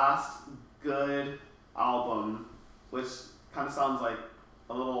Kanye's last good album, which kind of sounds like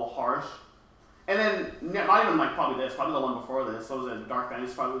a little harsh. And then not even like probably the one before this. So was it Dark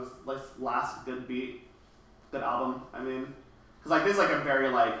Fantasy? Probably was like last good album. I mean, because like this is like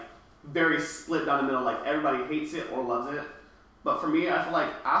a very split down the middle. Like everybody hates it or loves it. But for me, I feel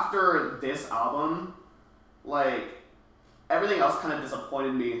like after this album, like everything else kind of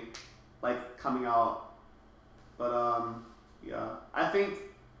disappointed me, like coming out. But yeah, I think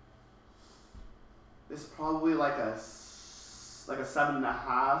it's probably like a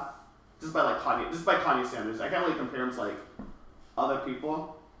 7.5. Just by Kanye standards. I can't really compare him to like other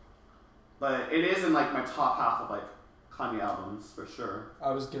people, but it is in like my top half of like Kanye albums for sure.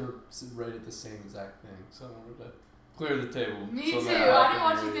 I was gonna rate it the same exact thing, so I wanted to clear the table. Me so too. that I didn't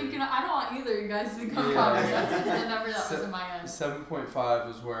want can you be- thinking. I don't want either of you guys to think I'm Yeah. Kanye. That's the number that was in my head. 7.5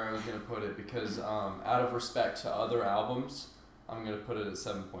 is where I was gonna put it because out of respect to other albums, I'm gonna put it at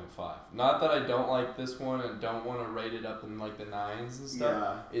 7.5. Not that I don't like this one and don't want to rate it up in like the 9s and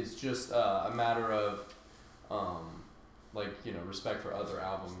stuff. Yeah. It's just a matter of like, you know, respect for other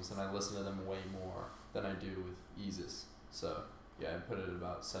albums, and I listen to them way more than I do with Yeezus. So yeah, I put it at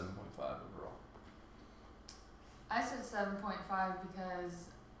about 7.5 overall. I said 7.5 because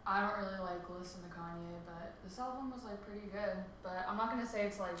I don't really like listen to Kanye, but this album was like pretty good. But I'm not gonna say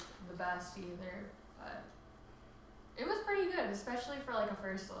it's like the best either, but it was pretty good, especially for like a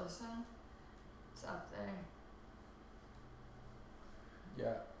first listen. It's up there.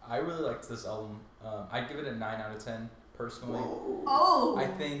 Yeah, I really liked this album. I'd give it a 9 out of 10 personally. Whoa. Oh. I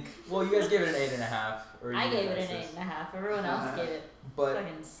think. Well, you guys gave it an 8.5. Or I you gave it guys an this. 8.5. Everyone else gave it But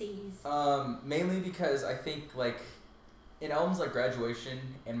fucking C's. mainly because I think like in albums like Graduation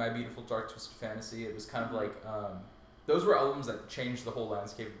and My Beautiful Dark Twisted Fantasy, it was kind of like those were albums that changed the whole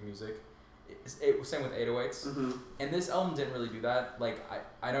landscape of music. It was same with 808s, and this album didn't really do that. Like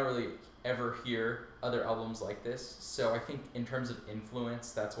I don't really ever hear other albums like this, so I think in terms of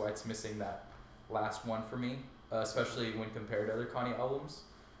influence, that's why it's missing that last one for me, especially when compared to other Kanye albums.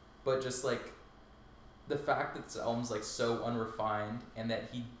 But just like the fact that this album's like so unrefined and that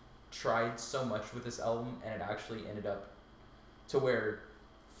he tried so much with this album and it actually ended up to where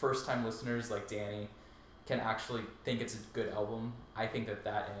first time listeners like Danny can actually think it's a good album. I think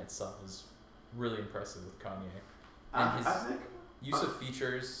that in itself is really impressive with Kanye. And his I think use of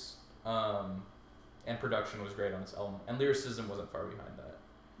features and production was great on this album, and lyricism wasn't far behind that.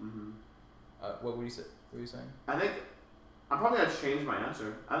 What were you saying? I think I'm probably gonna change my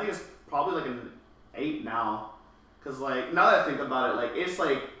answer. I think it's probably like an 8 now, cause like now that I think about it, like it's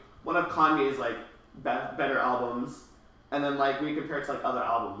like one of Kanye's like better albums, and then like when you compare it to like other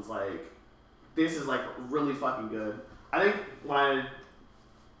albums, like this is like really fucking good. I think when I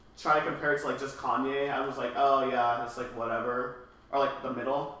try to compare it to like just Kanye, I was like, oh yeah, it's like whatever, or like the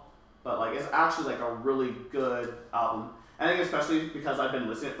middle, but like it's actually like a really good album. I think especially because I've been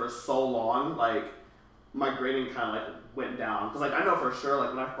listening for so long, like my grading kind of like went down, because like I know for sure like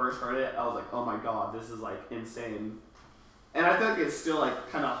when I first heard it, I was like, oh my god, this is like insane, and I think it still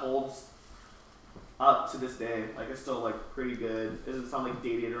like kind of holds up to this day. Like it's still like pretty good. It doesn't sound like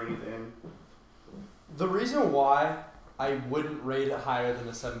dated or anything. The reason why I wouldn't rate it higher than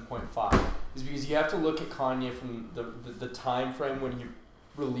a 7.5 is because you have to look at Kanye from the time frame when he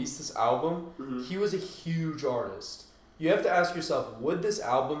released this album. He was a huge artist. You have to ask yourself, would this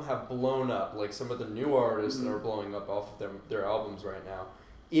album have blown up like some of the new artists that are blowing up off of their albums right now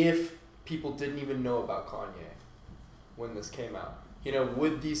if people didn't even know about Kanye when this came out? You know,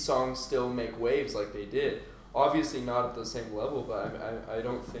 would these songs still make waves like they did? Obviously not at the same level, but I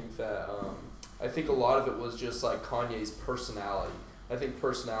don't think that... I think a lot of it was just like Kanye's personality. I think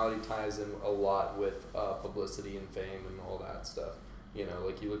personality ties in a lot with publicity and fame and all that stuff. You know,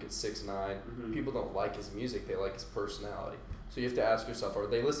 like you look at 6ix9ine, Mhm. people don't like his music; they like his personality. So you have to ask yourself: are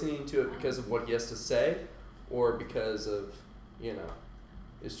they listening to it because of what he has to say, or because of, you know,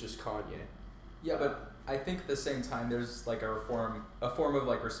 it's just Kanye? Yeah, but I think at the same time there's like a form of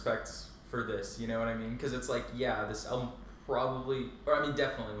like respect for this. You know what I mean? Because it's like, yeah, this album probably, or I mean,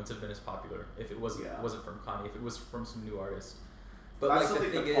 definitely wouldn't have been as popular if it wasn't from Kanye. If it was from some new artist. But I like still the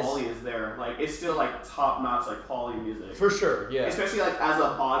think thing the is, quality is there. Like it's still like top notch like quality music. For sure, yeah. Especially like as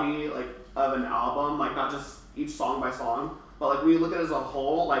a body like of an album, like not just each song by song, but like when you look at it as a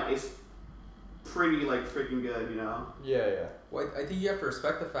whole, like it's pretty like freaking good, you know? Yeah, yeah. well, I think you have to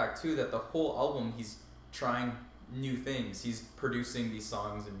respect the fact too that the whole album he's trying new things. He's producing these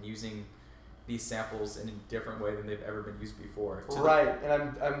songs and using these samples in a different way than they've ever been used before. Right,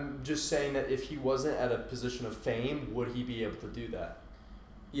 and I'm just saying that if he wasn't at a position of fame, would he be able to do that?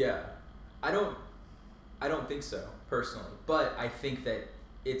 Yeah, I don't think so personally, but I think that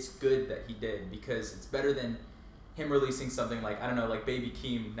it's good that he did because it's better than him releasing something like, I don't know, like Baby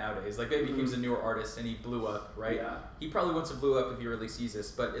Keem nowadays. Like Baby Keem's a newer artist and he blew up, right? Yeah. He probably wouldn't have blew up if he released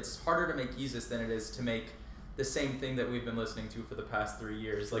Yeezus, but it's harder to make Yeezus than it is to make the same thing that we've been listening to for the past 3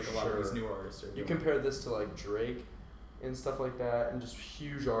 years, like a lot of these newer artists are doing. You compare this to like Drake and stuff like that, and just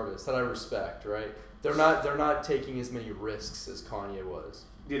huge artists that I respect, right? They're not taking as many risks as Kanye was.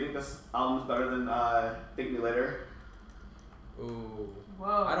 Do you think this album's better than Think Me Later? Ooh.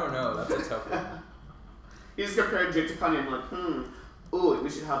 Whoa. I don't know. That's a tough one. You just compared Drake to Kanye and I'm like, ooh, we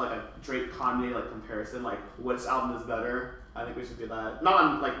should have like a Drake Kanye like comparison, like which album is better. I think we should do that.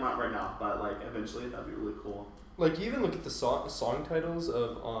 Not right now, but like eventually that'd be really cool. Like you even look at the song titles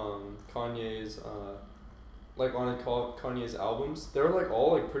of Kanye's like on Kanye's albums, they're like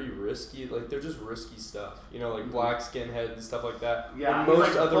all like pretty risky. Like they're just risky stuff, you know, like Black Skinhead and stuff like that. Yeah, and most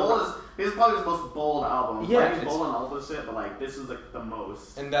like other this is probably his most bold album. Yeah, like, he's it's- bold on all this shit, but like this is like the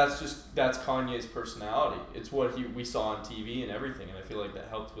most. and that's Kanye's personality. It's what we saw on TV and everything, and I feel like that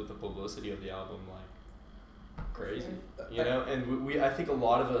helped with the publicity of the album, like crazy, you know. And I think a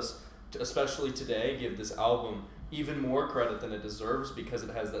lot of us, especially today, give this album even more credit than it deserves because it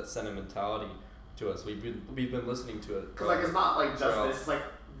has that sentimentality to us. We've been listening to it. Cause like it's not like just Bro. this. It's like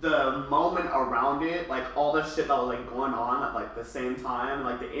the moment around it, like all the shit that was like going on at like the same time,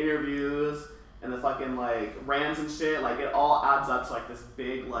 like the interviews and the fucking like rants and shit. Like it all adds up to like this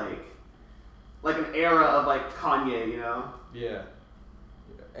big like an era of like Kanye, you know? Yeah.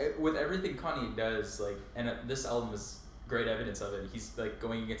 With everything Kanye does, like, and this album is great evidence of it. He's like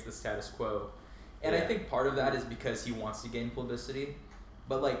going against the status quo, and I Yeah. think part of that is because he wants to gain publicity.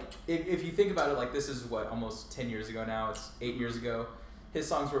 But like, if you think about it, like this is what almost 10 years ago now. It's 8 years ago. His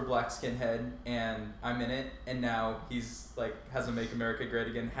songs were Black Skinhead and I'm in It, and now he's like has a Make America Great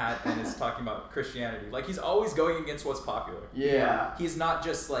Again hat and is talking about Christianity. Like he's always going against what's popular. Yeah. He's not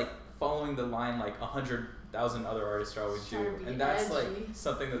just like following the line like 100,000 other artists always Just trying do, to be and that's edgy. like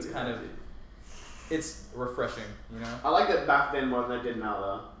something that's kind of it's refreshing, you know. I liked it back then more than I did now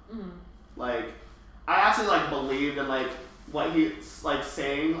though. Mm. Like I actually like believed in like what he's like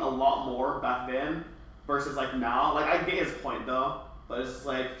saying a lot more back then versus like now. Like I get his point though, but it's just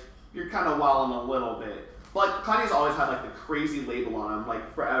like you're kind of wilding a little bit. But like Kanye's always had like the crazy label on him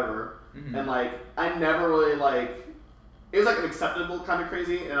like forever, Mhm. and like I never really like it was like an acceptable kind of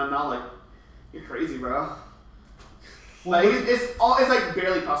crazy, and I'm not like you're crazy, bro. Like it's like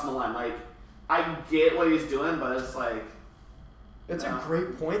barely crossing the line. Like I get what he's doing, but it's like. It's No. a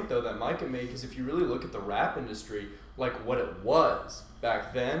great point though that Micah made, because if you really look at the rap industry, like what it was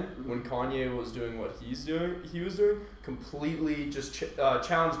back then when Kanye was doing what he was doing, completely just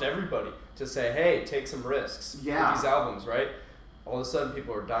challenged everybody to say, hey, take some risks Yeah. with these albums, right? All of a sudden,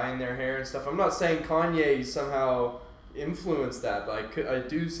 people are dyeing their hair and stuff. I'm not saying Kanye somehow influenced that, but I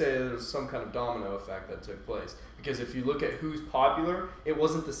do say there's some kind of domino effect that took place. Because if you look at who's popular, it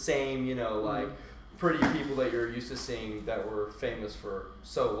wasn't the same, you know, like pretty people that you're used to seeing that were famous for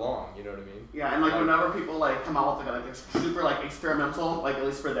so long, you know what I mean? Yeah, and like Like- whenever people like come out with like a super like experimental, like at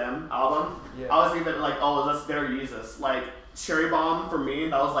least for them, album, Yeah. I always think that like, oh, that's their Jesus. Like Cherry Bomb for me,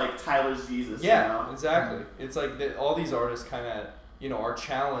 that was like Tyler's Jesus. Yeah, You know? exactly. It's like all these artists kind of, you know, are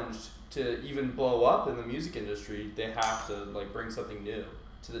challenged to even blow up in the music industry. They have to like bring something new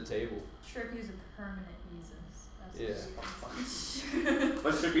to the table. Trippy's a permanent Jesus. That's Yeah.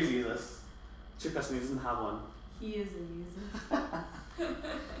 But Trippy's Jesus. Chip Hudson doesn't have one. He is a Jesus. This is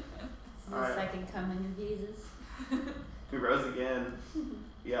the Alright. second coming of Jesus. He rose again.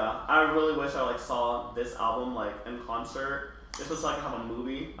 Yeah, I really wish I like saw this album like in concert. This was like have a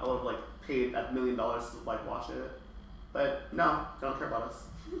movie. I would have like paid $1 million to like watch it. But no, they don't care about us.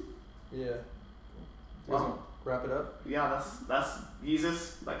 Yeah. Well, wrap it up? Yeah, that's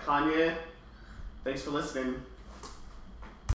Yeezus by Kanye. Thanks for listening.